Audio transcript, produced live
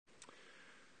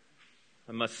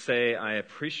I must say I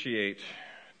appreciate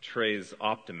Trey's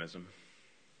optimism.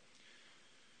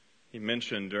 He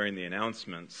mentioned during the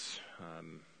announcements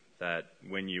that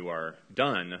when you are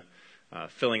done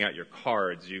filling out your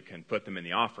cards, you can put them in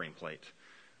the offering plate.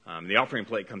 The offering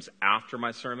plate comes after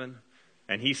my sermon,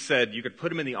 and he said you could put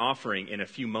them in the offering in a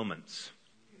few moments.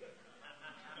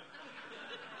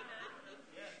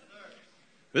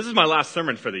 This is my last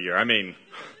sermon for the year.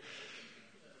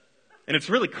 And it's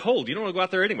really cold. You don't want to go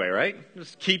out there anyway, right?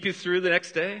 Just keep you through the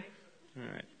next day.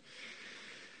 All right.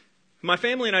 My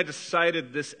family and I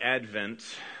decided this Advent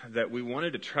that we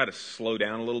wanted to try to slow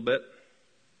down a little bit.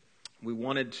 We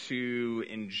wanted to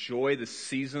enjoy the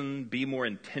season, be more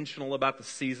intentional about the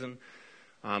season.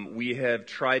 We have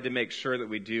tried to make sure that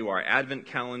we do our Advent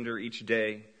calendar each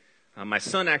day. My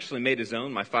son actually made his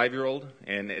own, my 5-year-old,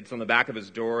 and it's on the back of his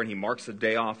door, and he marks a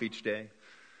day off each day.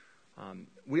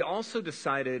 We also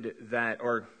decided that,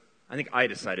 or I think I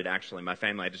decided actually, my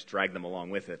family, I just dragged them along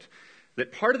with it,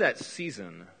 that part of that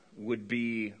season would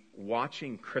be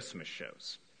watching Christmas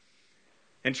shows.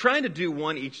 And trying to do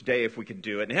one each day if we could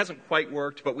do it. And it hasn't quite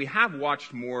worked, but we have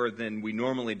watched more than we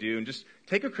normally do, and just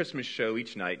take a Christmas show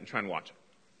each night and try and watch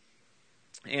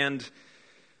it. And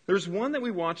there's one that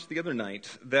we watched the other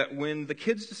night that when the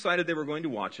kids decided they were going to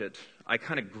watch it, I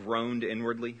kind of groaned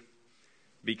inwardly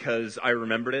because I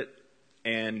remembered it,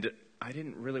 and I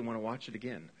didn't really want to watch it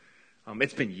again.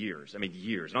 It's been years.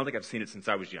 Years. I don't think I've seen it since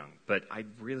I was young, but I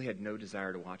really had no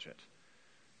desire to watch it.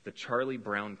 The Charlie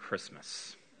Brown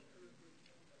Christmas.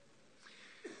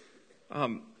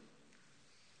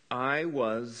 I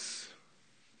was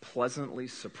pleasantly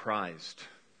surprised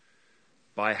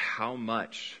by how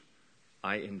much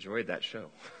I enjoyed that show.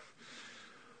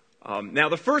 Now,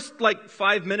 the first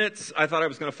 5 minutes, I thought I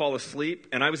was going to fall asleep,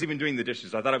 and I was even doing the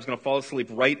dishes. I thought I was going to fall asleep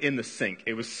right in the sink.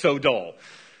 It was so dull.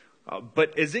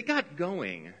 But as it got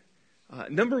going,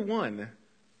 number one,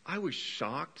 I was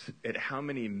shocked at how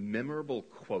many memorable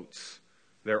quotes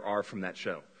there are from that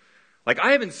show.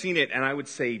 I haven't seen it, and I would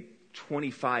say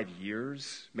 25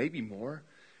 years, maybe more.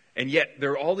 And yet,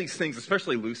 there are all these things,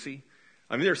 especially Lucy.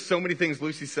 There's so many things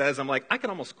Lucy says. I'm like, I can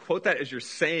almost quote that as you're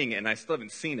saying it, and I still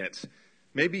haven't seen it.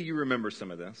 Maybe you remember some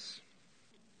of this.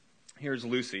 Here's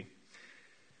Lucy.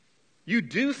 You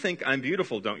do think I'm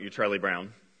beautiful, don't you, Charlie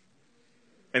Brown?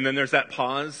 And then there's that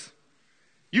pause.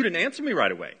 You didn't answer me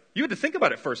right away. You had to think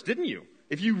about it first, didn't you?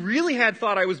 If you really had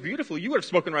thought I was beautiful, you would have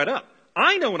spoken right up.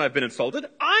 I know when I've been insulted.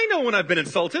 I know when I've been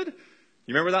insulted.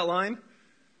 You remember that line?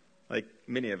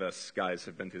 Many of us guys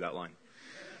have been through that line.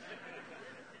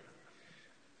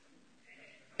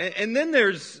 And then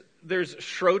there's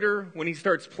Schroeder when he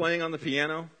starts playing on the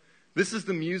piano. This is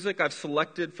the music I've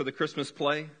selected for the Christmas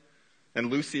play. And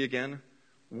Lucy again.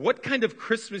 What kind of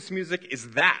Christmas music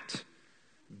is that?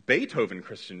 Beethoven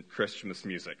Christmas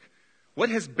music. What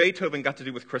has Beethoven got to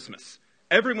do with Christmas?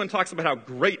 Everyone talks about how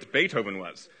great Beethoven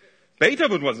was.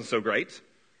 Beethoven wasn't so great.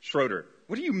 Schroeder.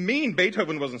 What do you mean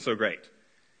Beethoven wasn't so great?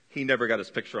 He never got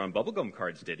his picture on bubblegum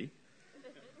cards, did he?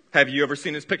 Have you ever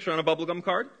seen his picture on a bubblegum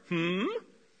card?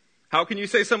 How can you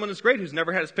say someone is great who's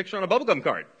never had his picture on a bubblegum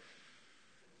card?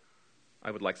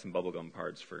 I would like some bubblegum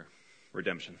cards for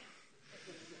redemption.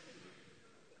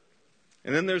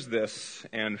 And then there's this,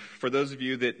 and for those of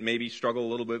you that maybe struggle a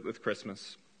little bit with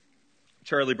Christmas,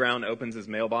 Charlie Brown opens his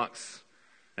mailbox,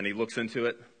 and he looks into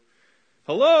it.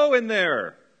 Hello in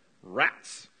there,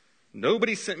 rats.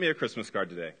 Nobody sent me a Christmas card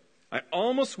today. I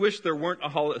almost wish there weren't a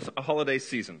holiday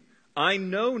season. I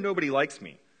know nobody likes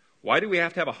me. Why do we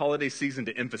have to have a holiday season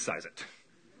to emphasize it?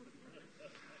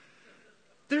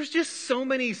 There's just so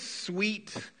many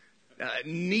sweet,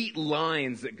 neat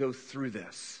lines that go through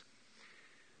this.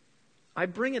 I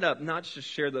bring it up not just to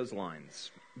share those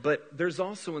lines, but there's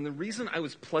also, and the reason I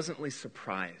was pleasantly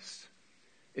surprised,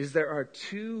 is there are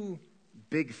two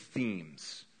big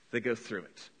themes that go through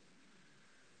it.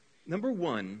 Number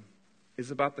one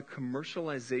is about the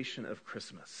commercialization of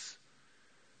Christmas.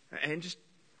 And just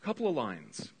a couple of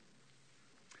lines.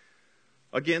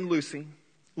 Again, Lucy.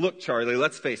 Look, Charlie,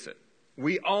 let's face it.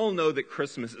 We all know that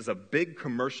Christmas is a big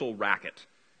commercial racket.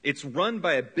 It's run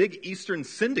by a big Eastern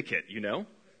syndicate, you know.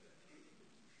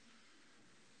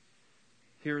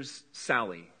 Here's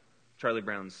Sally, Charlie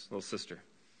Brown's little sister.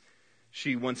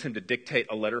 She wants him to dictate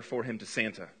a letter for him to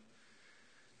Santa.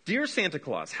 Dear Santa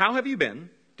Claus, how have you been?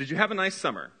 Did you have a nice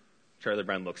summer? Charlie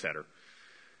Brown looks at her.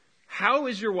 How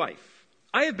is your wife?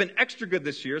 I have been extra good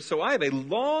this year, so I have a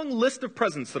long list of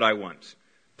presents that I want.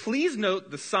 Please note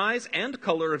the size and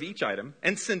color of each item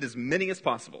and send as many as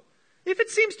possible. If it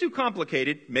seems too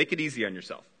complicated, make it easy on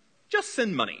yourself. Just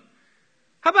send money.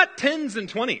 How about 10s and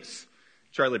 20s?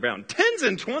 Charlie Brown, 10s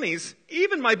and 20s?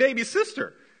 Even my baby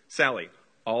sister. Sally,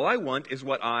 All I want is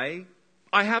what I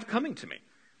have coming to me.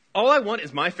 All I want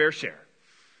is my fair share.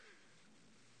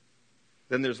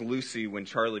 Then there's Lucy when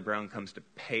Charlie Brown comes to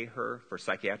pay her for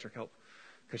psychiatric help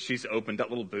because she's opened that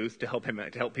little booth to help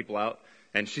people out.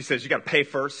 And she says, you got to pay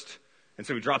first. And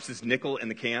so he drops his nickel in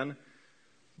the can.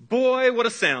 Boy, what a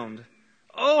sound.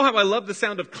 Oh, how I love the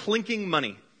sound of clinking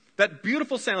money. That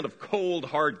beautiful sound of cold,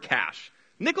 hard cash.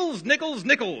 Nickels, nickels,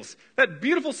 nickels. That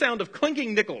beautiful sound of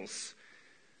clinking nickels.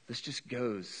 This just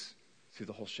goes through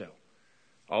the whole show.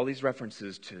 All these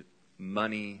references to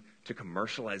money, to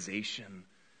commercialization.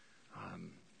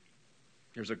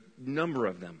 There's a number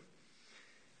of them.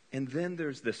 And then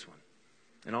there's this one.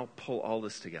 And I'll pull all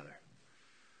this together.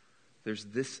 There's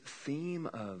this theme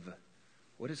of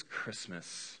what is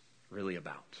Christmas really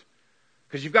about?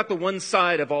 Because you've got the one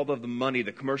side of all of the money,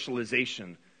 the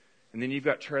commercialization. And then you've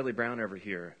got Charlie Brown over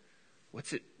here.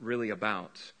 What's it really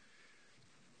about?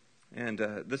 And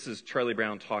this is Charlie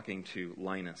Brown talking to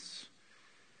Linus.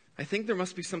 I think there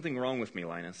must be something wrong with me,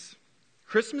 Linus.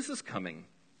 Christmas is coming,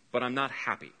 but I'm not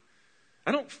happy.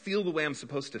 I don't feel the way I'm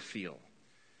supposed to feel.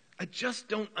 I just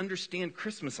don't understand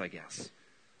Christmas, I guess.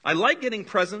 I like getting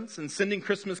presents and sending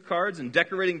Christmas cards and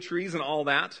decorating trees and all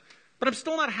that, but I'm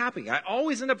still not happy. I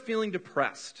always end up feeling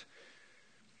depressed.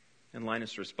 And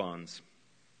Linus responds,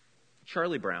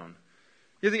 Charlie Brown,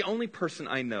 you're the only person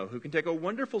I know who can take a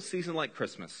wonderful season like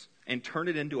Christmas and turn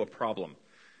it into a problem.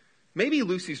 Maybe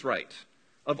Lucy's right.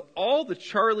 Of all the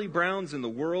Charlie Browns in the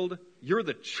world, you're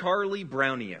the Charlie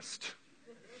Browniest.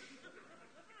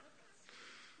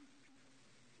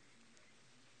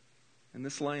 And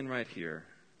this line right here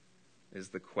is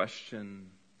the question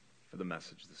for the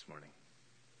message this morning.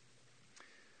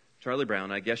 Charlie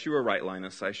Brown, I guess you were right,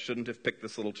 Linus. I shouldn't have picked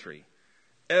this little tree.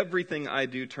 Everything I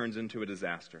do turns into a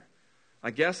disaster.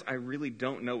 I guess I really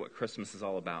don't know what Christmas is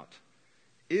all about.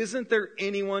 Isn't there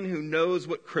anyone who knows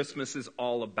what Christmas is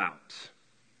all about?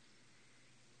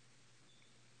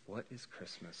 What is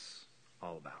Christmas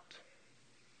all about?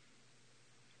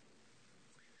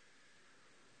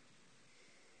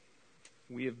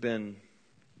 We have been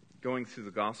going through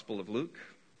the Gospel of Luke.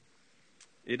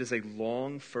 It is a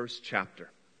long first chapter.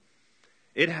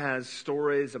 It has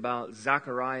stories about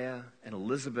Zachariah and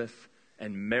Elizabeth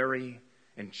and Mary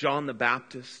and John the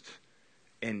Baptist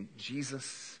and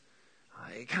Jesus.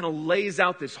 It kind of lays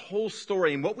out this whole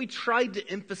story. And what we tried to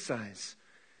emphasize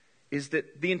is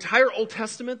that the entire Old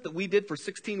Testament that we did for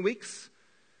 16 weeks,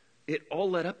 it all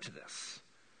led up to this.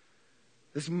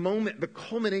 This moment, the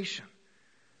culmination.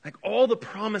 Like all the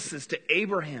promises to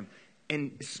Abraham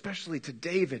and especially to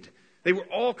David, they were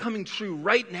all coming true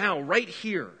right now, right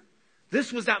here.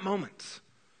 This was that moment.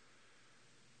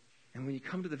 And when you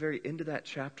come to the very end of that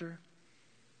chapter,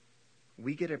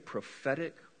 we get a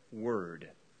prophetic word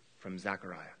from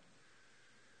Zechariah.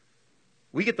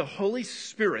 We get the Holy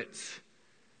Spirit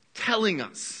telling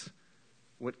us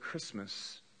what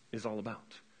Christmas is all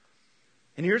about.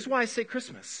 And here's why I say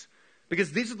Christmas.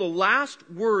 Because these are the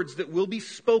last words that will be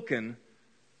spoken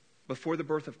before the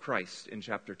birth of Christ in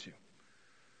chapter 2.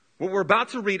 What we're about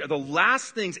to read are the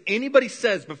last things anybody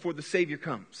says before the Savior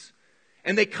comes.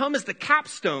 And they come as the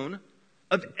capstone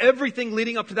of everything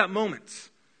leading up to that moment.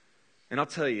 And I'll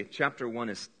tell you, chapter 1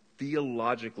 is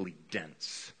theologically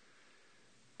dense.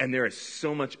 And there is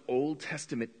so much Old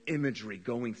Testament imagery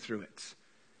going through it.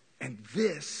 And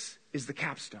this is the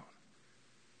capstone.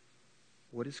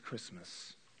 What is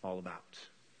Christmas all about?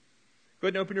 Go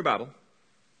ahead and open your Bible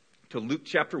to Luke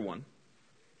chapter 1.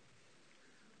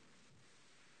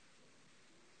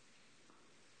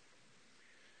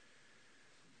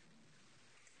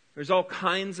 There's all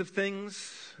kinds of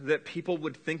things that people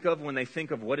would think of when they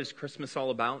think of what is Christmas all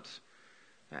about.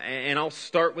 And I'll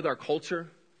start with our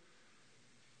culture.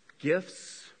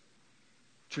 Gifts,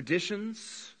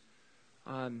 traditions,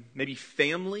 maybe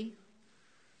family.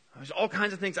 There's all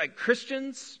kinds of things. Like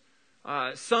Christians,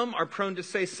 some are prone to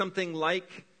say something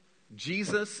like,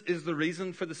 Jesus is the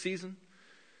reason for the season.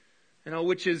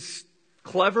 Which is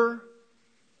clever,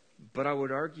 but I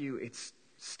would argue it's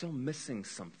still missing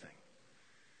something.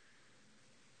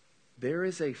 There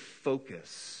is a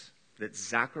focus that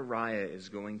Zechariah is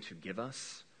going to give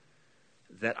us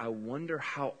that I wonder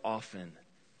how often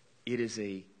it is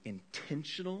a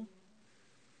intentional,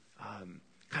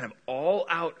 kind of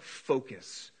all-out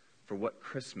focus for what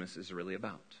Christmas is really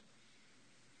about.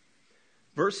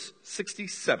 Verse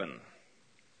 67.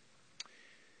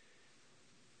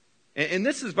 And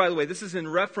this is, by the way, this is in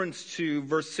reference to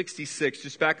verse 66.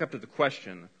 Just back up to the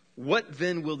question, what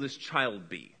then will this child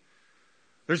be?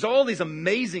 There's all these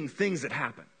amazing things that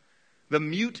happen. The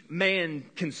mute man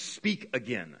can speak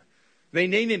again. They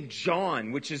named him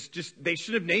John, which is just, they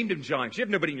should have named him John, because you have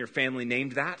nobody in your family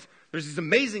named that. There's these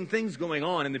amazing things going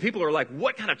on, and the people are like,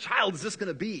 what kind of child is this going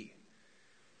to be?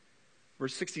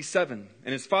 Verse 67,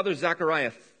 and his father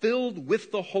Zechariah, filled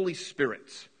with the Holy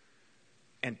Spirit,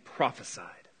 and prophesied.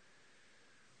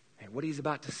 And what he's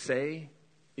about to say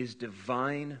is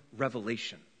divine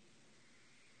revelation.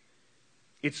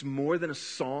 It's more than a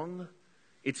song.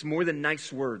 It's more than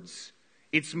nice words.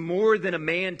 It's more than a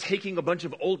man taking a bunch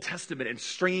of Old Testament and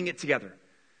stringing it together.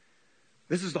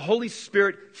 This is the Holy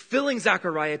Spirit filling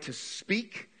Zechariah to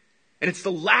speak, and it's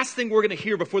the last thing we're going to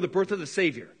hear before the birth of the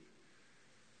Savior.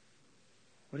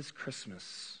 What is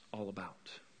Christmas all about?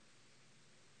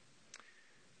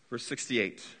 Verse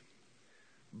 68,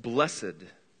 blessed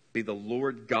be the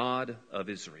Lord God of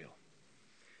Israel.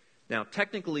 Now,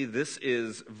 technically, this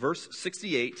is verse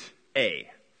 68a.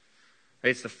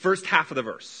 It's the first half of the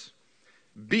verse.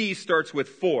 B starts with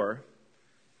 4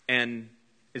 and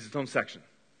is its own section.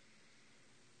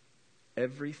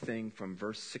 Everything from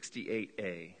verse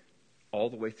 68a all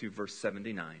the way through verse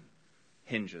 79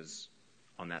 hinges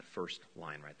on that first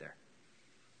line right there.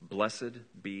 Blessed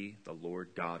be the Lord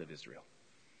God of Israel.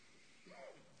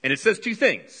 And it says two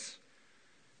things.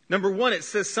 Number one, it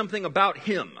says something about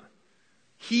him.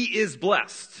 He is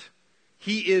blessed.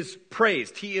 He is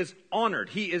praised. He is honored.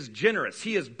 He is generous.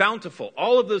 He is bountiful.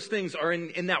 All of those things are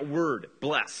in that word,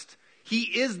 blessed. He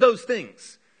is those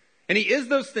things. And he is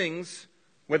those things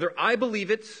whether I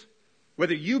believe it,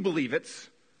 whether you believe it,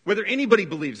 whether anybody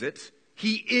believes it,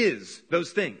 he is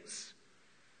those things.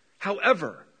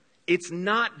 However, it's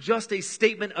not just a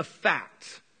statement of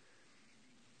fact.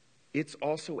 It's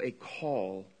also a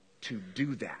call to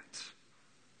do that.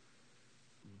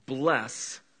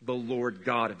 Bless the Lord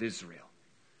God of Israel.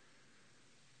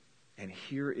 And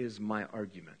here is my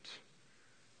argument.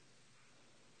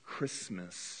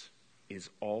 Christmas is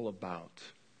all about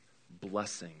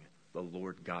blessing the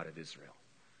Lord God of Israel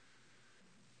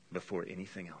before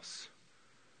anything else.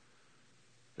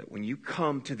 That when you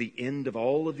come to the end of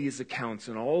all of these accounts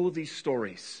and all of these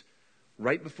stories,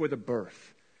 right before the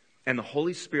birth, and the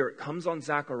Holy Spirit comes on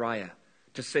Zechariah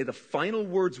to say the final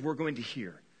words we're going to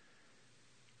hear,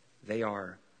 they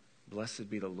are, blessed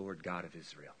be the Lord God of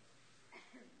Israel.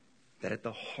 That at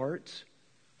the heart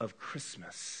of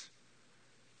Christmas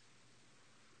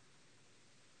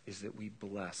is that we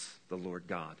bless the Lord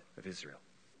God of Israel.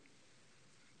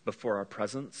 Before our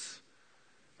presents,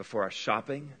 before our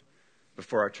shopping,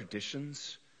 before our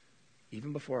traditions,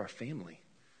 even before our family,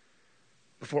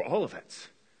 before all of it,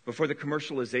 before the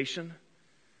commercialization,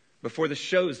 before the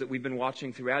shows that we've been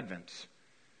watching through Advent.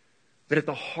 That at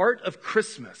the heart of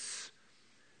Christmas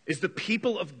is the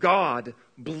people of God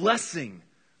blessing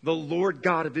the Lord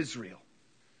God of Israel.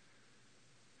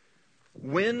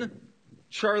 When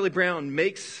Charlie Brown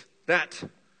makes that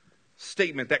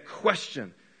statement, that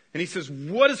question, and he says,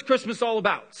 what is Christmas all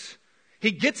about?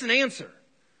 He gets an answer.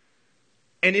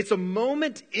 And it's a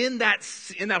moment in that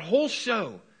whole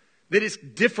show that is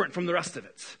different from the rest of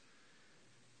it.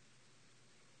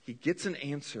 He gets an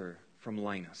answer from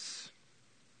Linus.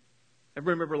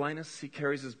 Everybody remember Linus? He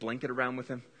carries his blanket around with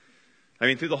him. I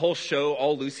mean, through the whole show,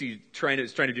 all Lucy is trying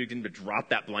to do is to drop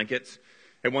that blanket.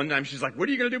 And one time she's like, what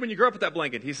are you going to do when you grow up with that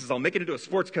blanket? He says, I'll make it into a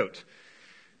sports coat.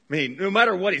 I mean, no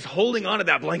matter what, he's holding on to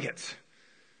that blanket.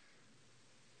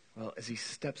 Well, as he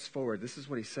steps forward, this is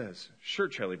what he says. Sure,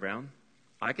 Charlie Brown,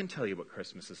 I can tell you what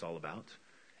Christmas is all about.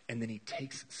 And then he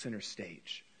takes center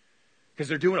stage. Because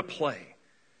they're doing a play.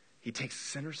 He takes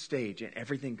center stage and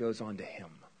everything goes on to him.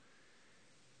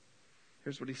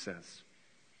 Here's what he says.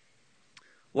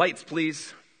 Lights,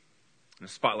 please. And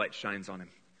a spotlight shines on him.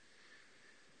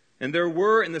 And there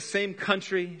were in the same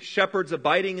country shepherds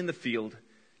abiding in the field,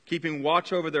 keeping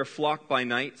watch over their flock by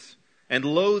night. And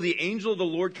lo, the angel of the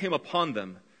Lord came upon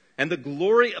them, and the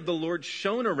glory of the Lord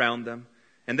shone around them,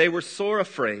 and they were sore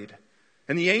afraid.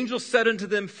 And the angel said unto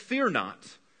them, fear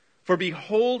not, for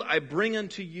behold, I bring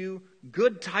unto you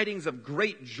good tidings of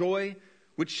great joy,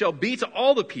 which shall be to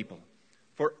all the people.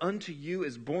 For unto you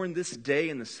is born this day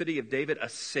in the city of David a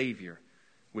Savior,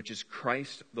 which is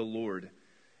Christ the Lord.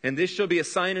 And this shall be a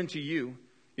sign unto you.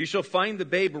 You shall find the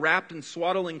babe wrapped in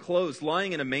swaddling clothes,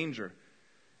 lying in a manger.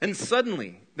 And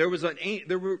suddenly there was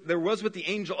with the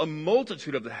angel a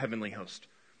multitude of the heavenly host,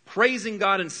 praising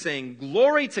God and saying,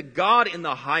 glory to God in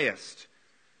the highest,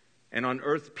 and on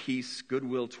earth peace,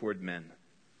 goodwill toward men.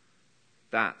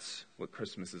 That's what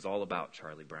Christmas is all about,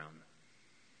 Charlie Brown.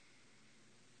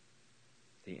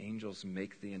 The angels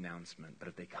make the announcement, but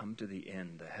if they come to the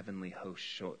end, the heavenly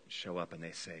hosts show up and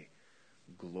they say,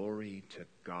 glory to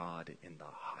God in the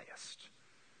highest.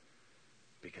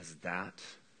 Because that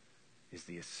is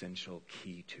the essential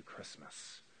key to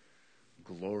Christmas.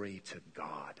 Glory to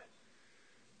God.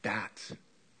 That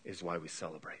is why we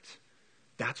celebrate.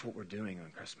 That's what we're doing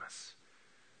on Christmas.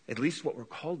 At least what we're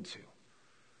called to.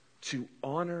 To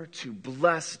honor, to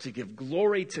bless, to give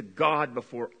glory to God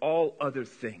before all other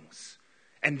things.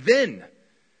 And then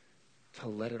to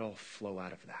let it all flow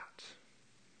out of that.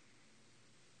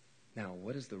 Now,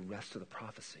 what is the rest of the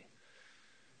prophecy?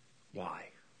 Why?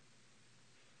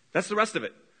 That's the rest of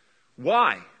it.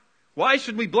 Why? Why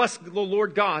should we bless the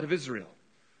Lord God of Israel?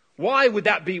 Why would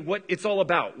that be what it's all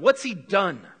about? What's he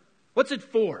done? What's it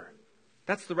for?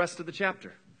 That's the rest of the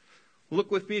chapter.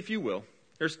 Look with me if you will.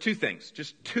 There's two things,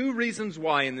 just two reasons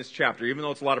why in this chapter, even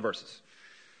though it's a lot of verses.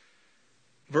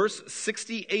 Verse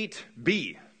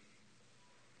 68b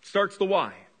starts the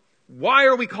why. Why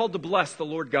are we called to bless the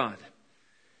Lord God?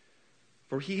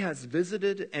 For he has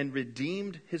visited and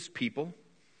redeemed his people.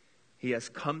 He has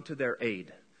come to their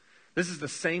aid. This is the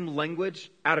same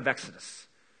language out of Exodus.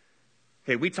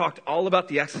 Okay, we talked all about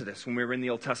the Exodus when we were in the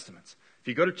Old Testament. If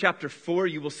you go to chapter 4,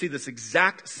 you will see this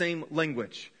exact same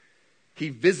language. He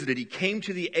visited, he came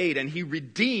to the aid, and he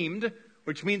redeemed,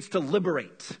 which means to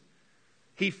liberate.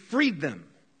 He freed them.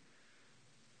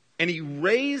 And he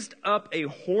raised up a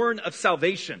horn of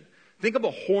salvation. Think of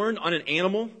a horn on an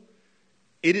animal.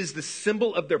 It is the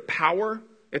symbol of their power.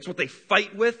 It's what they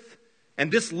fight with.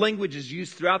 And this language is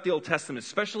used throughout the Old Testament,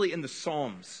 especially in the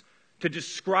Psalms, to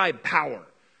describe power.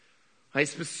 Right?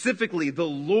 Specifically, the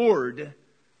Lord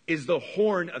is the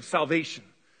horn of salvation.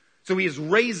 So he has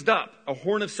raised up a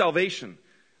horn of salvation.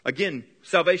 Again,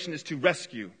 salvation is to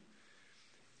rescue.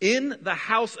 In the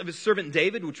house of his servant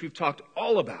David, which we've talked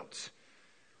all about,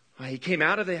 he came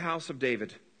out of the house of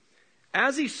David.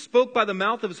 As he spoke by the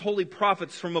mouth of his holy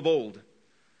prophets from of old,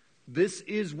 this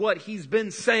is what he's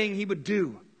been saying he would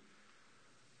do.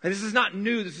 And this is not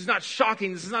new. This is not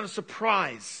shocking. This is not a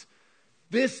surprise.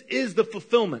 This is the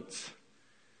fulfillment.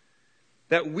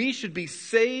 That we should be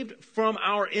saved from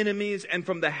our enemies and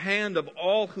from the hand of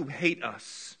all who hate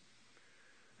us.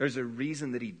 There's a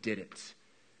reason that he did it.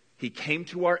 He came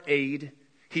to our aid.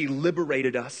 He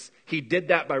liberated us. He did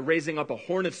that by raising up a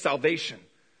horn of salvation,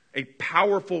 a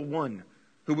powerful one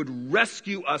who would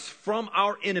rescue us from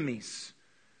our enemies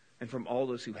and from all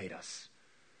those who hate us.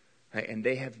 And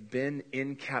they have been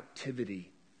in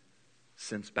captivity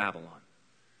since Babylon.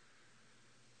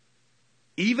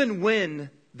 Even when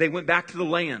they went back to the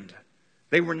land,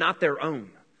 they were not their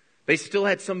own. They still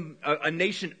had a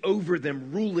nation over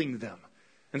them, ruling them.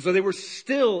 And so they were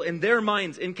still, in their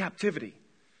minds, in captivity.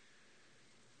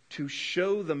 To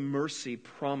show the mercy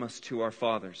promised to our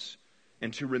fathers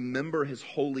and to remember his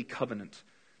holy covenant,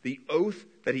 the oath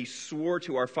that he swore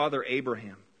to our father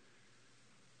Abraham,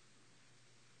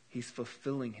 he's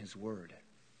fulfilling his word.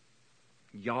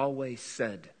 Yahweh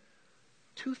said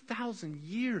 2,000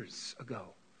 years ago,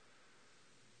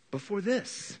 before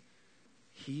this,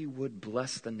 he would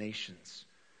bless the nations.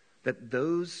 That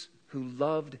those who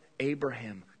loved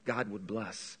Abraham, God would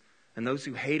bless. And those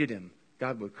who hated him,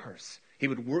 God would curse. He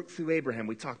would work through Abraham.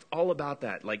 We talked all about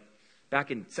that, like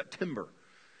back in September.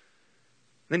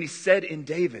 Then he said in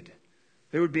David,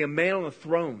 there would be a man on the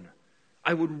throne.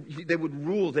 They would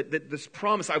rule, that this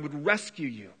promise, I would rescue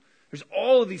you. There's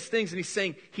all of these things, and he's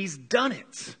saying he's done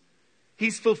it.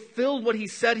 He's fulfilled what he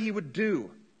said he would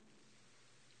do.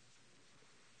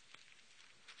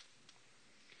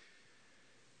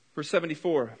 Verse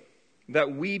 74,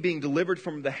 that we, being delivered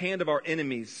from the hand of our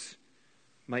enemies,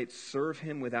 might serve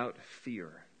him without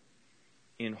fear,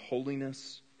 in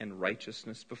holiness and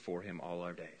righteousness before him all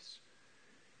our days.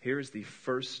 Here is the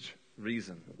first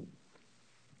reason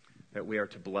that we are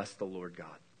to bless the Lord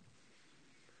God.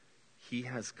 He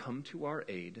has come to our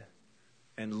aid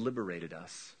and liberated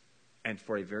us, and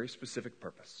for a very specific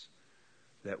purpose,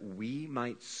 that we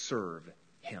might serve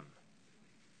him.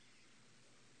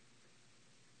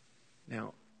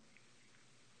 Now,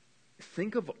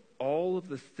 think of all of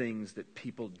the things that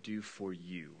people do for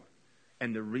you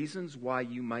and the reasons why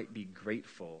you might be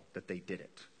grateful that they did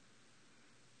it.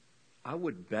 I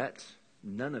would bet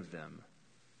none of them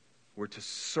were to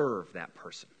serve that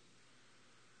person.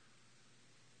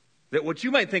 That what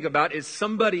you might think about is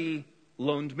somebody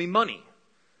loaned me money.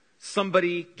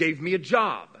 Somebody gave me a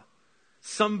job.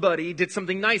 Somebody did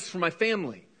something nice for my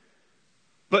family.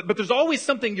 But there's always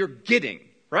something you're getting,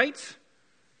 right?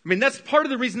 I mean, that's part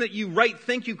of the reason that you write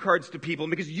thank you cards to people,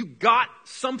 because you got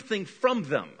something from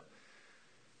them.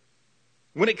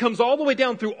 When it comes all the way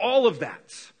down through all of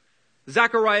that,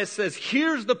 Zechariah says,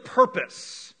 here's the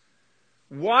purpose.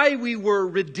 Why we were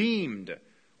redeemed.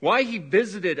 Why he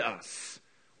visited us.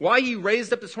 Why he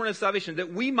raised up this horn of salvation.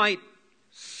 That we might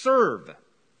serve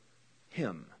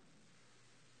him.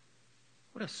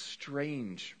 What a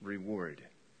strange reward.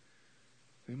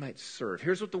 We might serve.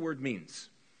 Here's what the word means.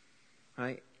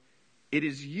 Right? It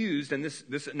is used, and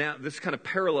this kind of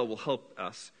parallel will help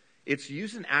us. It's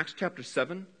used in Acts chapter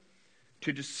 7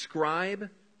 to describe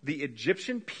the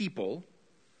Egyptian people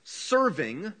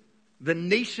serving the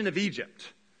nation of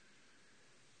Egypt.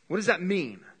 What does that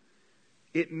mean?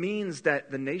 It means that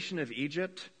the nation of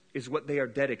Egypt is what they are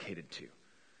dedicated to.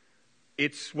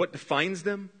 It's what defines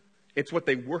them. It's what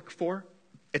they work for.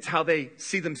 It's how they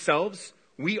see themselves.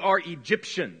 We are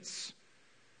Egyptians.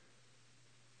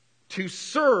 To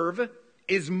serve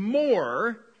is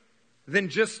more than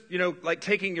just, like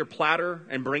taking your platter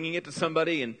and bringing it to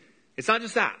somebody. And it's not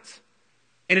just that.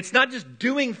 And it's not just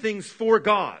doing things for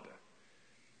God.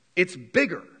 It's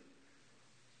bigger.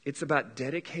 It's about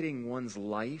dedicating one's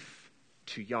life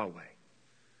to Yahweh.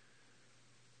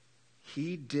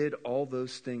 He did all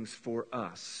those things for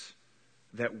us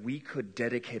that we could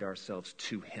dedicate ourselves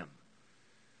to Him.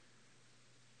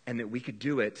 And that we could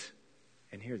do it,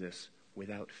 and hear this,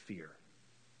 without fear.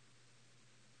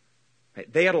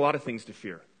 Right? They had a lot of things to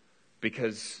fear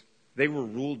because they were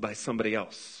ruled by somebody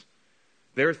else.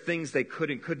 There are things they could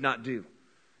and could not do.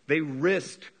 They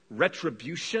risked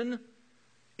retribution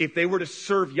if they were to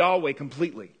serve Yahweh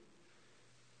completely.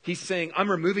 He's saying, I'm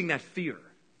removing that fear.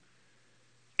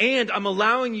 And I'm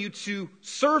allowing you to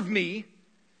serve me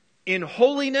in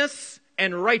holiness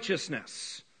and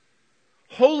righteousness.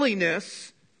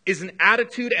 Holiness is an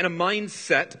attitude and a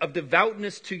mindset of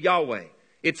devoutness to Yahweh.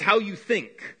 It's how you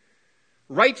think.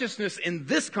 Righteousness in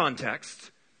this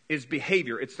context is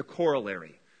behavior. It's the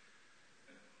corollary.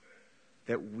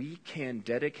 That we can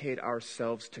dedicate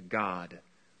ourselves to God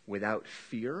without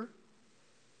fear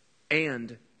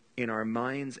and in our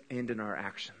minds and in our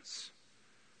actions.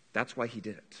 That's why He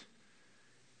did it.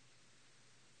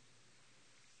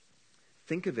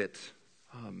 Think of it.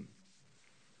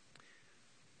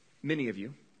 Many of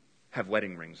you have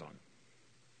wedding rings on.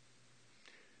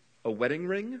 A wedding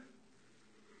ring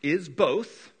is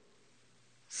both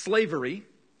slavery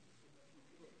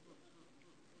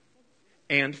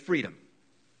and freedom.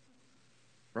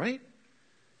 Right?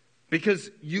 Because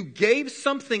you gave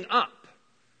something up.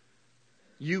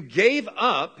 You gave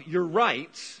up your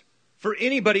rights for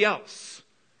anybody else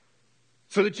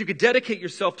so that you could dedicate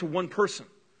yourself to one person.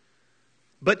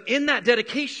 But in that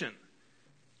dedication,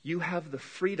 you have the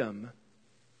freedom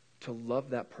to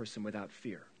love that person without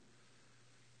fear.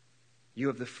 You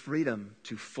have the freedom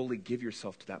to fully give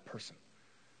yourself to that person.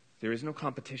 There is no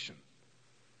competition.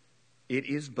 It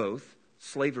is both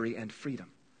slavery and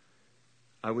freedom.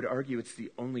 I would argue it's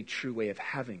the only true way of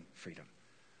having freedom,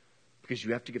 because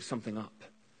you have to give something up.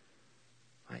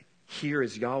 Right? Here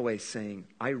is Yahweh saying,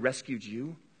 I rescued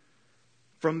you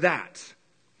from that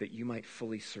you might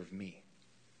fully serve me.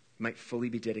 You might fully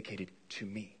be dedicated to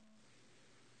me.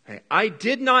 Right? I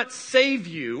did not save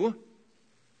you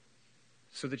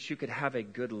so that you could have a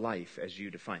good life as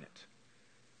you define it.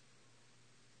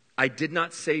 I did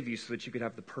not save you so that you could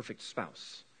have the perfect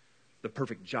spouse, the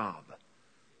perfect job,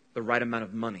 the right amount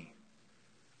of money.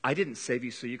 I didn't save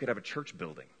you so you could have a church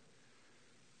building.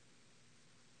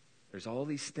 There's all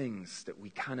these things that we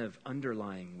kind of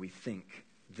underlying, we think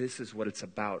this is what it's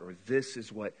about, or this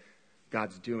is what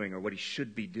God's doing, or what He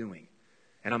should be doing.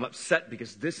 And I'm upset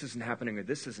because this isn't happening or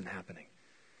this isn't happening.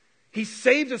 He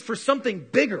saved us for something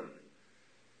bigger,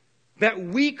 that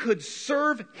we could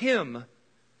serve Him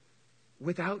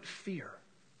without fear,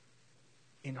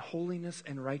 in holiness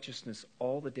and righteousness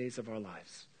all the days of our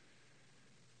lives.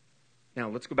 Now,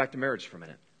 let's go back to marriage for a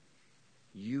minute.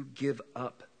 You give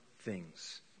up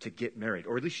things to get married,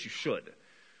 or at least you should.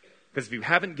 Because if you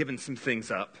haven't given some things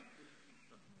up,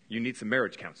 you need some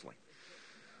marriage counseling.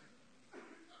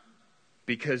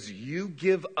 Because you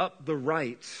give up the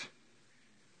right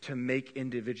to make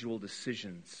individual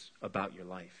decisions about your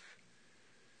life.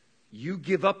 You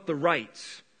give up the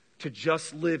right to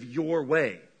just live your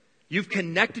way. You've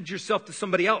connected yourself to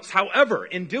somebody else. However,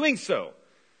 in doing so,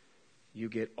 you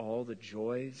get all the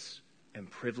joys and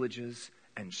privileges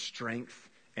and strength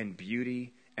and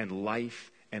beauty and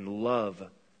life and love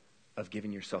of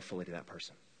giving yourself fully to that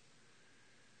person.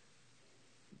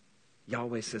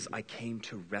 Yahweh says, I came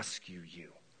to rescue you.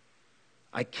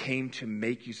 I came to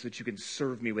make you so that you can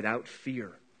serve me without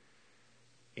fear,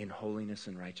 in holiness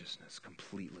and righteousness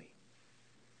completely.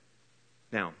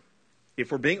 Now, if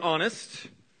we're being honest,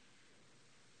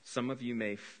 some of you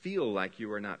may feel like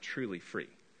you are not truly free.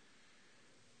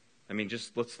 I mean,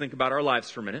 just let's think about our lives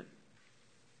for a minute.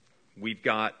 We've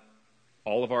got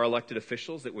all of our elected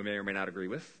officials that we may or may not agree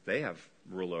with. They have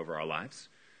rule over our lives.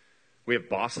 We have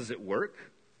bosses at work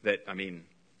that,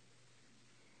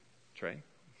 Trey.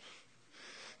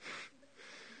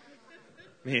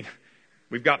 I mean,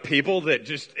 we've got people that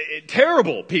just,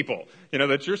 terrible people,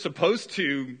 that you're supposed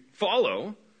to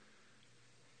follow.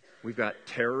 We've got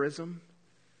terrorism.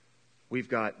 We've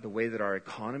got the way that our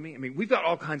economy, we've got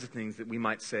all kinds of things that we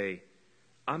might say,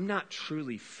 I'm not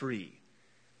truly free.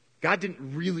 God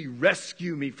didn't really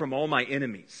rescue me from all my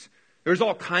enemies. There's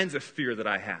all kinds of fear that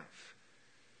I have.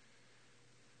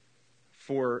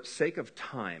 For sake of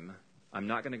time, I'm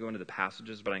not going to go into the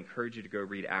passages, but I encourage you to go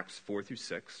read Acts 4 through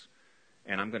 6,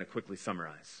 and I'm going to quickly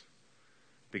summarize.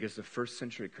 Because the first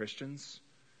century Christians,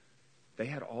 they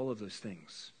had all of those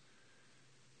things.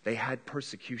 They had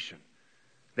persecution.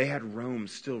 They had Rome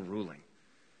still ruling.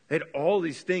 They had all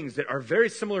these things that are very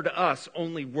similar to us,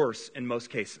 only worse in most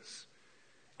cases.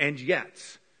 And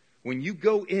yet, when you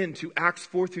go into Acts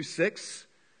 4 through 6,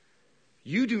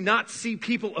 you do not see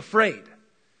people afraid.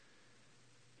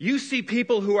 You see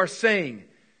people who are saying,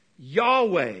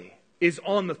 Yahweh is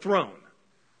on the throne.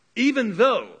 Even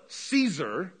though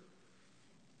Caesar,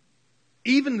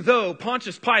 even though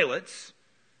Pontius Pilate,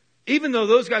 even though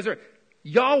those guys are,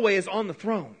 Yahweh is on the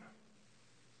throne.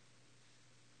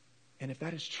 And if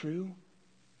that is true,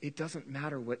 it doesn't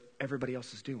matter what everybody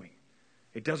else is doing.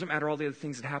 It doesn't matter all the other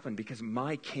things that happen, because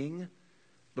my king,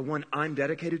 the one I'm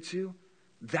dedicated to,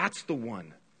 that's the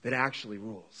one that actually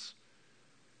rules.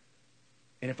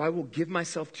 And if I will give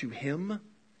myself to him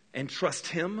and trust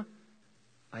him,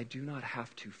 I do not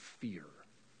have to fear.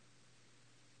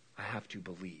 I have to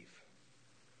believe.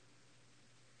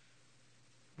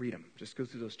 Read them. Just go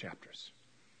through those chapters.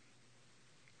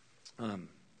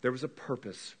 There was a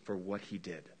purpose for what he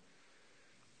did.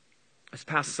 This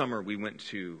past summer, we went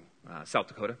to South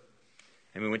Dakota,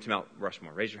 and we went to Mount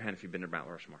Rushmore. Raise your hand if you've been to Mount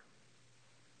Rushmore.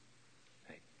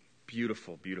 Hey,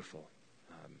 beautiful, beautiful.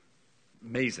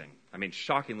 Amazing.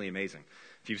 Shockingly amazing.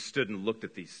 If you've stood and looked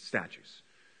at these statues,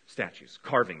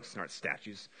 carvings, not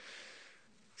statues.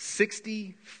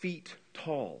 60 feet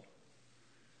tall,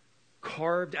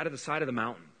 carved out of the side of the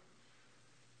mountain.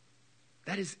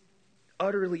 That is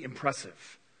utterly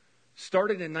impressive.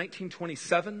 Started in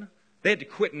 1927. They had to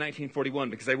quit in 1941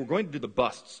 because they were going to do the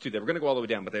busts too. They were going to go all the way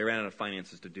down, but they ran out of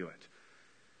finances to do it.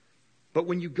 But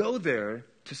when you go there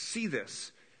to see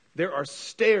this, there are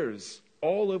stairs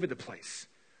all over the place.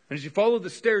 And as you follow the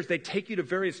stairs, they take you to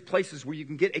various places where you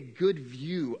can get a good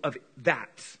view of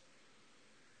that.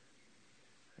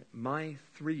 My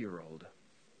 3-year-old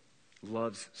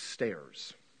loves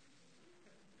stairs.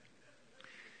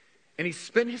 And he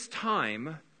spent his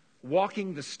time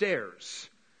walking the stairs.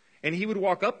 And he would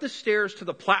walk up the stairs to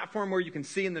the platform where you can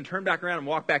see, and then turn back around and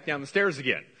walk back down the stairs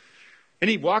again. And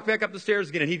he'd walk back up the stairs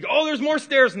again, and he'd go, oh, there's more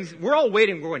stairs. And we're all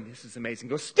waiting. We're going, this is amazing.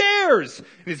 Go, stairs! And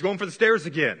he's going for the stairs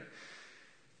again.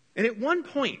 And at one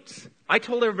point, I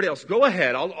told everybody else, go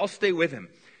ahead, I'll stay with him.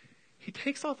 He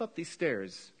takes off up these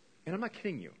stairs, and I'm not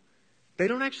kidding you. They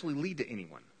don't actually lead to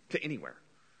anywhere.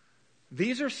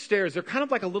 These are stairs. They're kind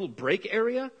of like a little break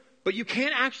area, but you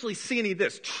can't actually see any of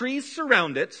this. Trees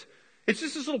surround it. It's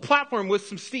just this little platform with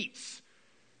some seats.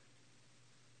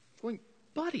 Going,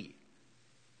 buddy,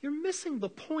 you're missing the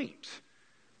point.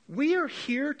 We are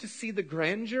here to see the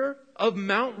grandeur of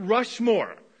Mount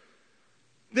Rushmore.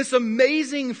 This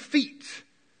amazing feat.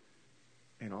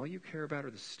 And all you care about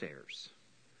are the stairs.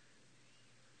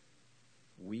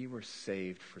 We were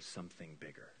saved for something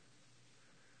bigger.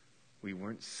 We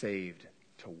weren't saved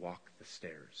to walk the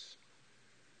stairs.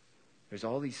 There's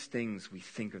all these things we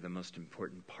think are the most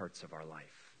important parts of our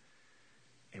life.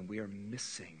 And we are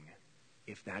missing,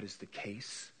 if that is the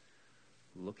case,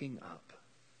 looking up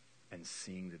and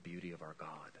seeing the beauty of our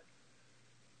God,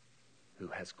 who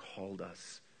has called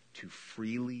us to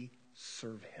freely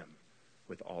serve him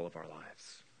with all of our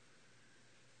lives.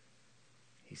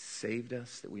 He saved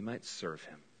us that we might serve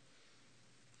him.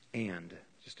 And,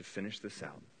 just to finish this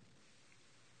out,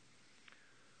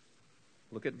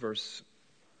 look at verse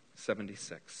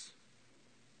 76.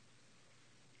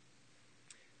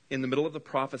 In the middle of the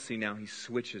prophecy now, he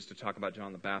switches to talk about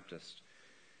John the Baptist.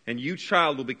 And you,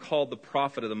 child, will be called the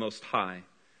prophet of the Most High,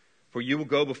 for you will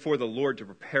go before the Lord to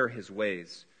prepare his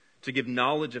ways, to give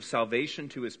knowledge of salvation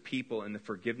to his people and the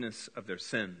forgiveness of their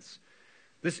sins.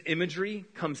 This imagery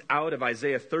comes out of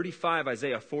Isaiah 35,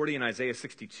 Isaiah 40, and Isaiah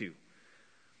 62.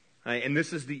 And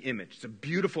this is the image. It's a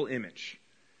beautiful image.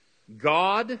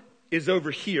 God is over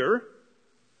here.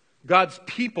 God's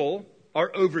people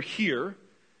are over here.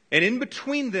 And in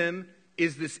between them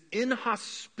is this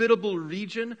inhospitable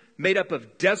region made up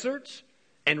of desert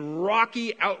and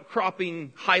rocky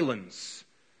outcropping highlands.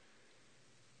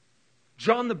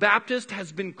 John the Baptist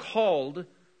has been called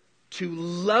to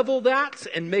level that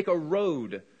and make a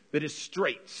road that is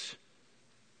straight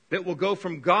that will go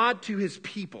from God to his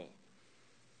people.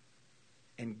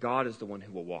 And God is the one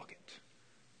who will walk it.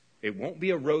 It won't be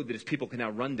a road that his people can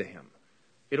now run to him.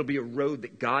 It'll be a road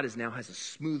that God now has a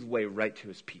smooth way right to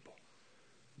his people.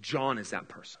 John is that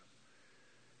person.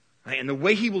 And the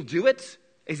way he will do it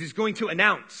is he's going to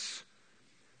announce,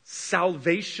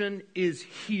 salvation is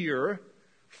here.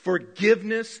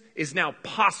 Forgiveness is now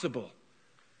possible.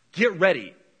 Get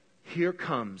ready. Here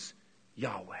comes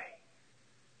Yahweh.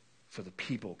 So the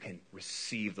people can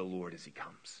receive the Lord as he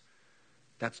comes.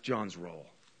 That's John's role.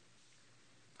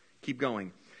 Keep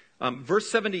going. Verse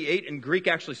 78 in Greek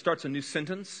actually starts a new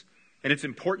sentence. And it's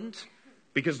important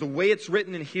because the way it's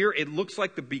written in here, it looks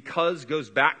like the because goes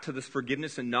back to this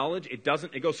forgiveness and knowledge. It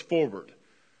doesn't. It goes forward.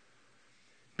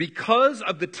 Because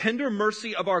of the tender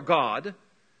mercy of our God,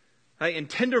 right, and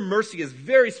tender mercy is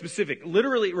very specific.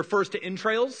 Literally, it refers to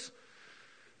entrails.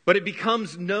 But it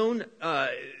becomes known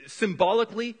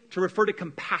symbolically to refer to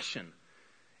compassion.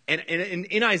 And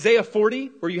in Isaiah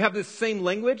 40, where you have this same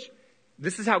language,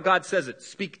 this is how God says it.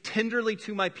 Speak tenderly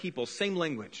to my people. Same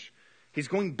language. He's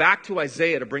going back to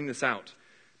Isaiah to bring this out.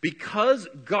 Because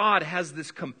God has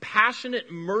this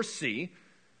compassionate mercy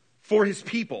for his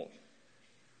people,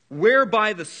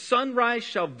 whereby the sunrise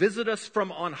shall visit us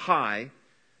from on high,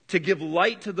 to give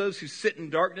light to those who sit in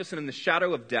darkness and in the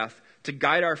shadow of death, to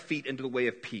guide our feet into the way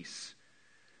of peace.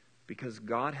 Because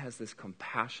God has this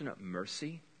compassionate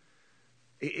mercy.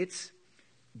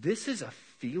 This is a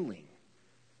feeling.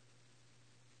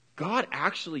 God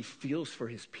actually feels for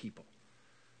his people.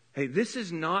 Hey, this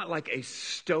is not like a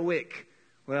stoic,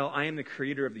 well, I am the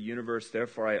creator of the universe,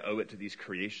 therefore I owe it to these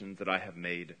creations that I have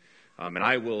made, and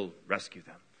I will rescue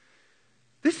them.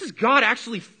 This is God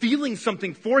actually feeling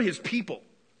something for his people.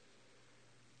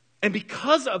 And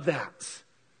because of that,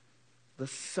 the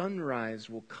sunrise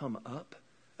will come up.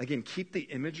 Again, keep the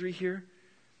imagery here.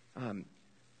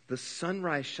 The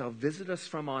sunrise shall visit us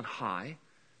from on high,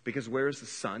 because where is the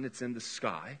sun? It's in the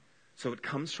sky. So it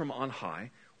comes from on high.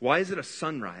 Why is it a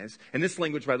sunrise? And this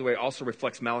language, by the way, also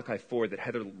reflects Malachi 4 that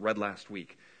Heather read last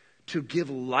week. To give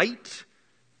light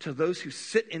to those who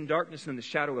sit in darkness and in the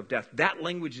shadow of death. That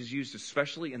language is used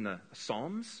especially in the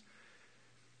Psalms.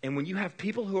 And when you have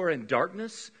people who are in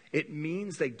darkness, it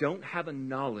means they don't have a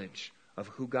knowledge of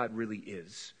who God really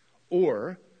is.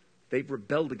 Or they've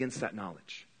rebelled against that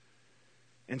knowledge.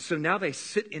 And so now they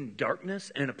sit in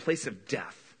darkness and in a place of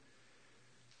death.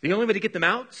 The only way to get them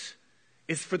out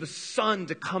is for the sun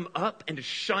to come up and to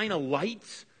shine a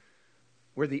light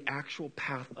where the actual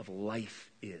path of life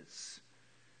is.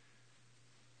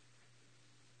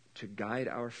 To guide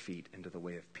our feet into the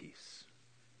way of peace.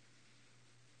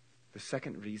 The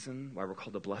second reason why we're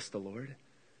called to bless the Lord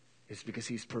is because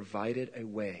he's provided a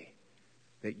way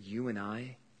that you and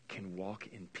I can walk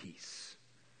in peace.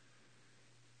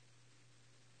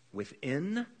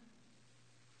 Within,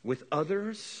 with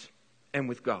others, and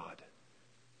with God.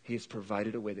 He has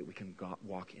provided a way that we can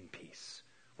walk in peace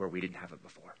where we didn't have it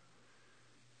before.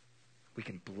 We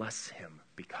can bless him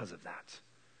because of that.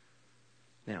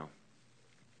 Now,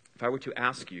 if I were to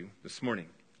ask you this morning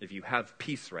if you have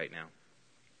peace right now,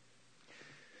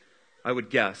 I would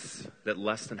guess that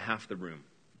less than half the room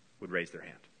would raise their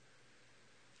hand.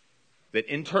 That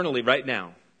internally right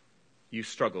now, you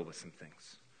struggle with some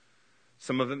things.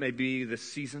 Some of it may be this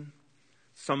season.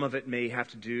 Some of it may have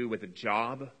to do with a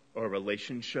job or a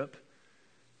relationship.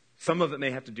 Some of it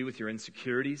may have to do with your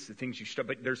insecurities, the things you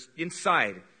struggle. But there's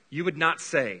inside, you would not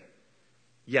say,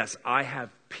 yes, I have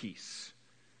peace.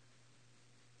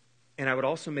 And I would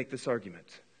also make this argument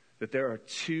that there are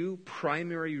two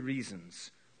primary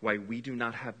reasons why we do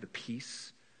not have the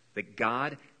peace that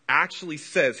God actually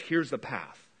says, here's the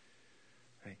path.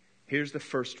 Right? Here's the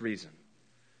first reason.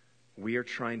 We are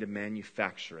trying to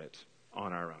manufacture it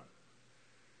on our own.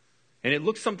 And it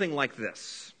looks something like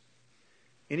this.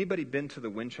 Anybody been to the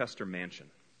Winchester Mansion?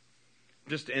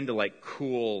 Just into like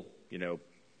cool,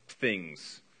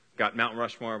 things. Got Mount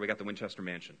Rushmore, we got the Winchester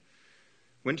Mansion.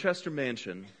 Winchester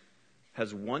Mansion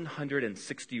has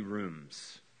 160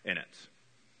 rooms in it.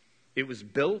 It was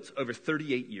built over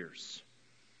 38 years.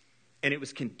 And it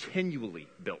was continually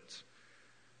built.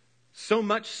 So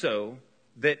much so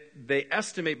that they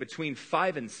estimate between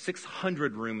 500 and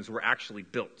 600 rooms were actually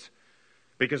built.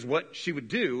 Because what she would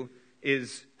do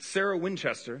is, Sarah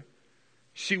Winchester,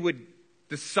 she would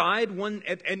decide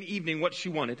an evening what she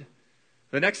wanted.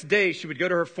 The next day, she would go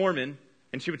to her foreman,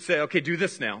 and she would say, okay, do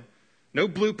this now. No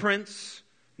blueprints,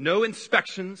 no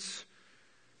inspections,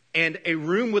 and a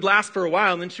room would last for a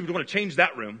while, and then she would want to change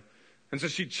that room. And so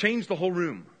she'd change the whole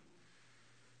room.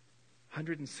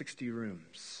 160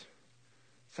 rooms.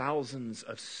 Thousands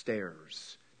of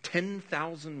stairs,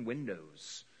 10,000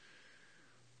 windows.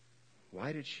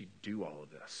 Why did she do all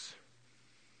of this?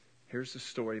 Here's the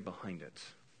story behind it.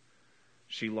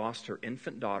 She lost her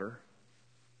infant daughter,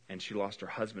 and she lost her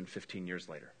husband 15 years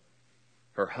later.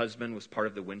 Her husband was part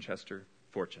of the Winchester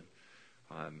fortune,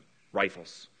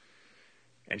 rifles.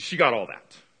 And she got all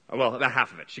that. Well, about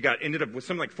half of it. She ended up with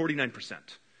something like 49%.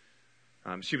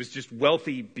 She was just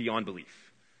wealthy beyond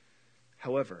belief.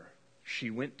 However, she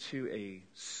went to a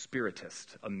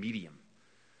spiritist, a medium,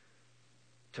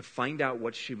 to find out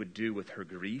what she would do with her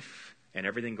grief and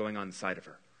everything going on inside of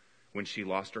her when she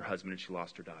lost her husband and she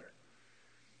lost her daughter.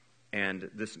 And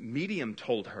this medium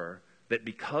told her that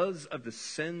because of the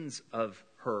sins of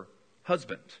her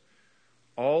husband,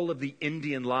 all of the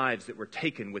Indian lives that were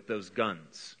taken with those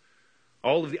guns,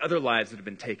 all of the other lives that had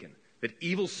been taken, that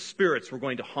evil spirits were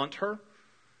going to haunt her,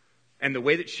 and the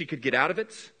way that she could get out of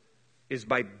it is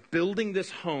by building this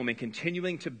home and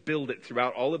continuing to build it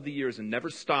throughout all of the years and never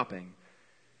stopping.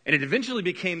 And it eventually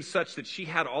became such that she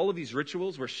had all of these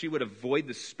rituals where she would avoid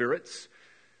the spirits.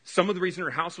 Some of the reason her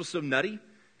house was so nutty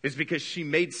is because she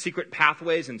made secret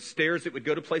pathways and stairs that would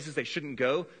go to places they shouldn't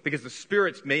go, because the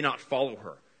spirits may not follow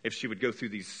her if she would go through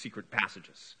these secret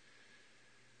passages.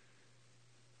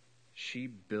 She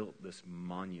built this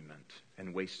monument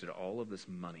and wasted all of this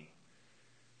money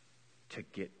to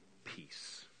get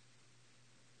peace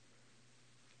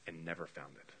and never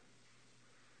found it.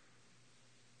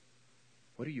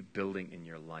 What are you building in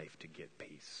your life to get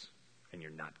peace and you're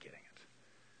not getting it?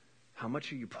 How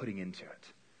much are you putting into it?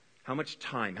 How much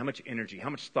time, how much energy,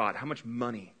 how much thought, how much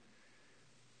money,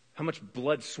 how much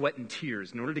blood, sweat, and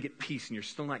tears in order to get peace and you're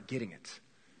still not getting it?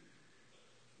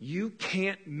 You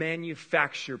can't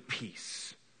manufacture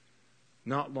peace,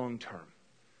 not long term.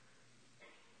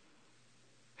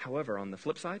 However, on the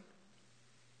flip side,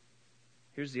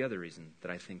 here's the other reason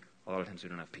that I think a lot of times we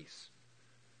don't have peace.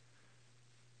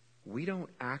 We don't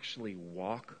actually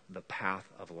walk the path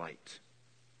of light.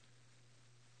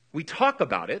 We talk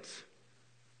about it.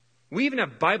 We even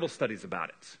have Bible studies about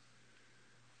it.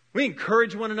 We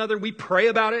encourage one another. We pray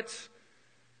about it.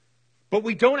 But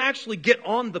we don't actually get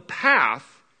on the path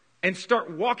and start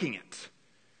walking it.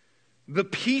 The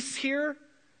peace here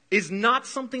is not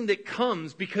something that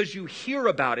comes because you hear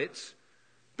about it,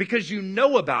 because you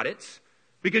know about it,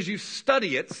 because you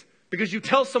study it, because you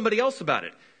tell somebody else about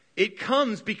it. It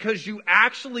comes because you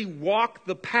actually walk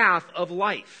the path of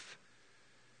life.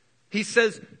 He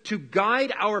says to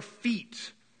guide our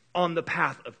feet on the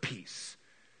path of peace.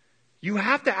 You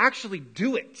have to actually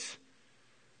do it.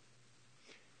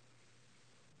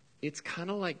 It's kind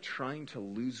of like trying to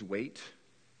lose weight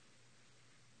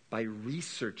by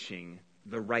researching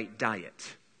the right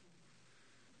diet.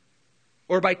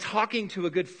 Or by talking to a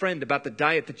good friend about the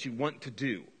diet that you want to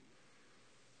do.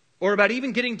 Or about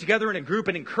even getting together in a group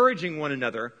and encouraging one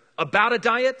another about a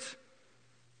diet,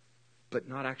 but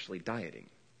not actually dieting.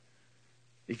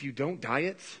 If you don't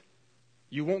diet,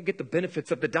 you won't get the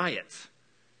benefits of the diet.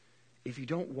 If you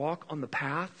don't walk on the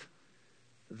path,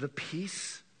 the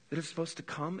peace that is supposed to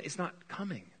come is not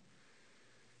coming.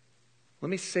 Let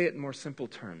me say it in more simple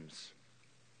terms.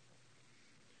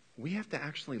 We have to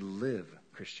actually live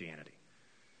Christianity.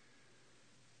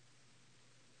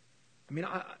 I mean,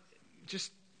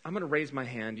 I'm going to raise my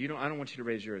hand. I don't want you to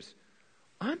raise yours.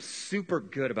 I'm super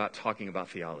good about talking about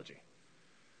theology.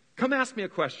 Come ask me a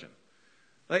question.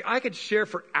 Like, I could share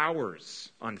for hours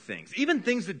on things. Even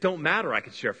things that don't matter, I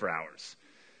could share for hours.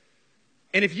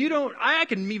 And if you don't, I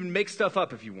can even make stuff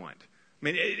up if you want. I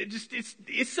mean,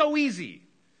 it's so easy.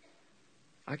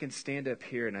 I can stand up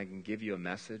here and I can give you a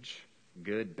message,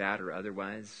 good, bad, or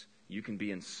otherwise. You can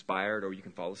be inspired or you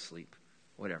can fall asleep,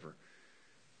 whatever.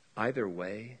 Either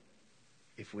way,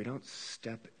 if we don't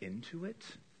step into it,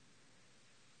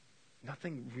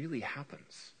 nothing really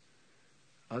happens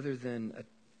other than a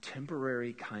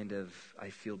temporary kind of, I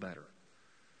feel better.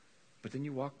 But then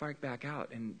you walk back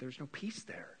out and there's no peace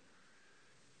there.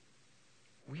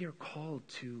 We are called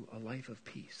to a life of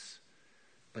peace,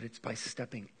 but it's by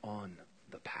stepping on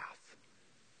the path.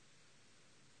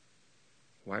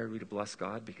 Why are we to bless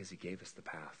God? Because He gave us the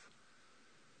path.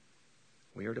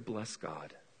 We are to bless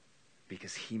God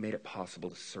because He made it possible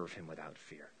to serve Him without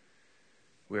fear.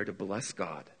 We are to bless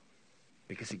God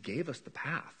because He gave us the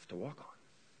path to walk on.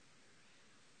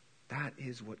 That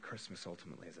is what Christmas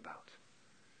ultimately is about.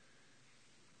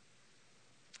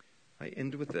 I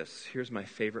end with this. Here's my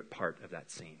favorite part of that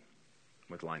scene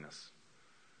with Linus,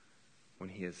 when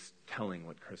he is telling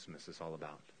what Christmas is all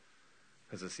about,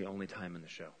 because it's the only time in the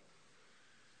show.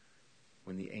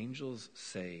 When the angels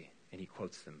say, and he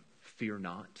quotes them, "Fear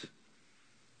not,"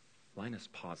 Linus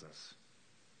pauses,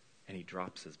 and he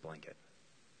drops his blanket.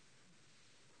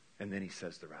 And then he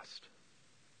says the rest.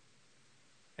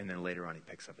 And then later on, he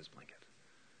picks up his blanket.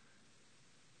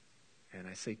 And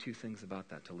I say two things about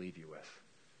that to leave you with.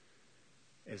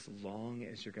 As long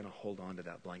as you're going to hold on to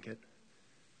that blanket,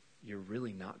 you're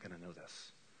really not going to know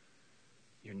this.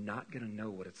 You're not going to know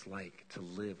what it's like to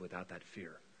live without that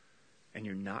fear. And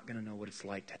you're not going to know what it's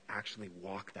like to actually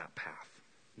walk that path,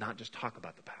 not just talk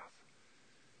about the path.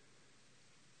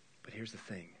 But here's the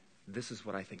thing. This is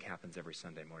what I think happens every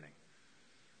Sunday morning.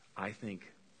 I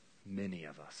think many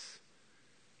of us,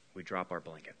 we drop our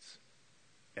blankets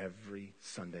every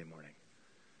Sunday morning.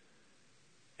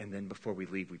 And then before we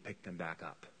leave, we pick them back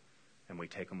up and we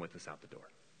take them with us out the door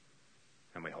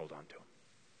and we hold on to them.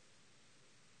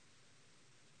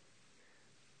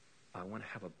 I want to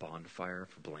have a bonfire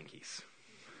for blankies.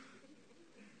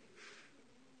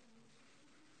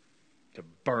 To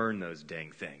burn those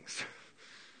dang things.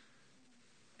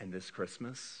 And this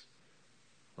Christmas,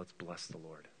 let's bless the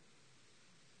Lord.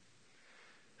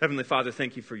 Heavenly Father,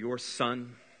 thank you for your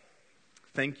Son.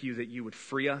 Thank you that you would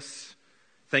free us.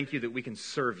 Thank you that we can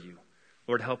serve you.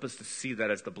 Lord, help us to see that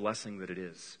as the blessing that it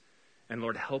is. And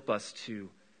Lord, help us to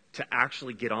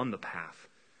actually get on the path,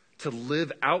 to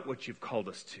live out what you've called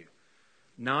us to.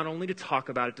 Not only to talk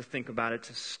about it, to think about it,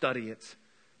 to study it,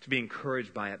 to be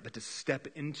encouraged by it, but to step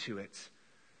into it,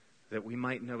 that we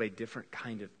might know a different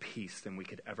kind of peace than we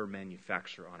could ever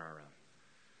manufacture on our own.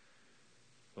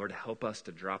 Lord, help us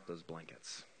to drop those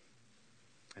blankets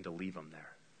and to leave them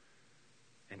there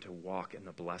and to walk in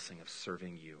the blessing of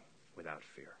serving you without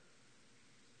fear.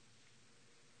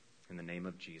 In the name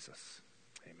of Jesus,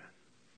 amen.